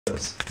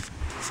this.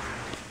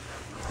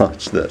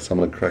 Watch this. I'm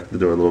gonna crack the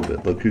door a little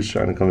bit. Look who's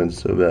trying to come in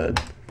so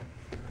bad.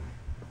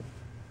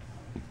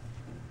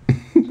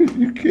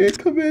 You can't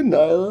come in,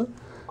 Nylah.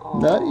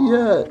 Aww, Not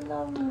yet. I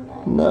love you,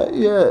 Nylah. Not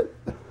yet.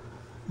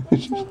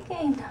 It's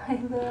okay,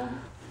 Nylah.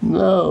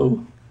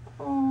 No.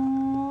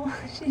 Oh,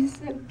 she's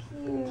so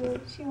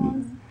cute.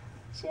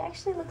 She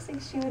actually looks like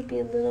she would be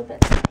a little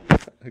bit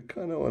nice. I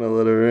kind of want to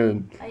let her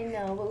in. I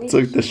know, but it's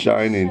like The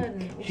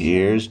Shining.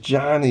 Here's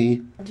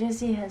Johnny.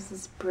 Jesse has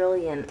this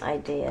brilliant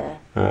idea.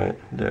 Alright,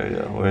 there you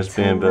go. Where's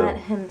to Bamboo? let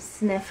him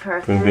sniff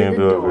her Bring through Bamboo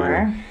the over door.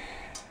 here.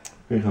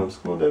 Here he comes.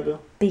 Come on, Bamboo.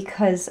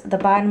 Because the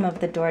bottom of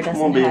the door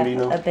doesn't on, baby, have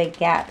no. a big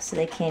gap, so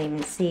they can't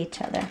even see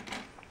each other.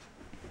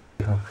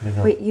 Here you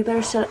go. Wait, you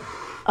better shut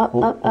up.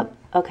 Up.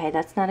 Okay,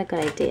 that's not a good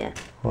idea.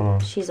 Hold on.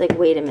 She's like,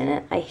 wait a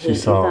minute. I hate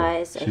you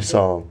guys. She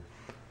saw him.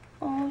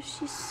 Oh,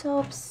 she's so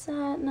upset,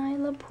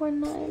 Nylah. Poor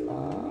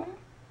Nylah.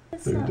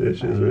 There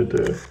she is right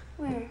there.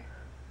 Where?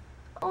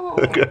 Oh,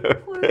 Look at her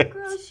poor face.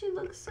 girl. She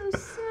looks so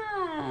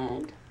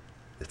sad.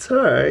 It's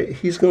alright.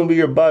 He's gonna be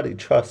your buddy.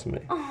 Trust me.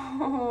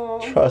 Oh.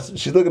 Trust me.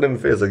 She's looking at him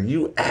in the face like,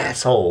 you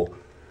asshole.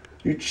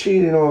 You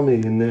cheated on me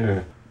in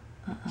there.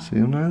 See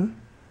him, Nylah?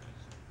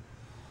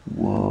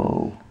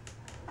 Whoa.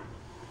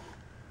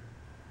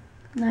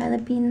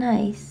 Nylah, be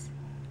nice.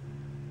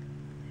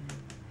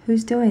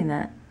 Who's doing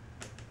that?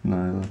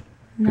 Nylah.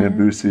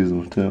 Bamboo sees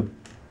him too.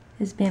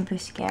 Is Bamboo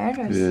scared?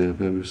 Or Yeah,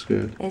 Bamboo's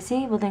scared. Is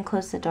he? Well, then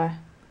close the door.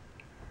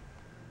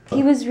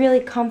 He was really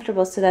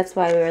comfortable, so that's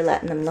why we were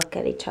letting them look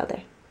at each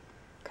other.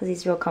 Because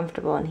he's real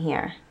comfortable in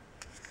here.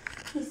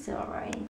 He's alright.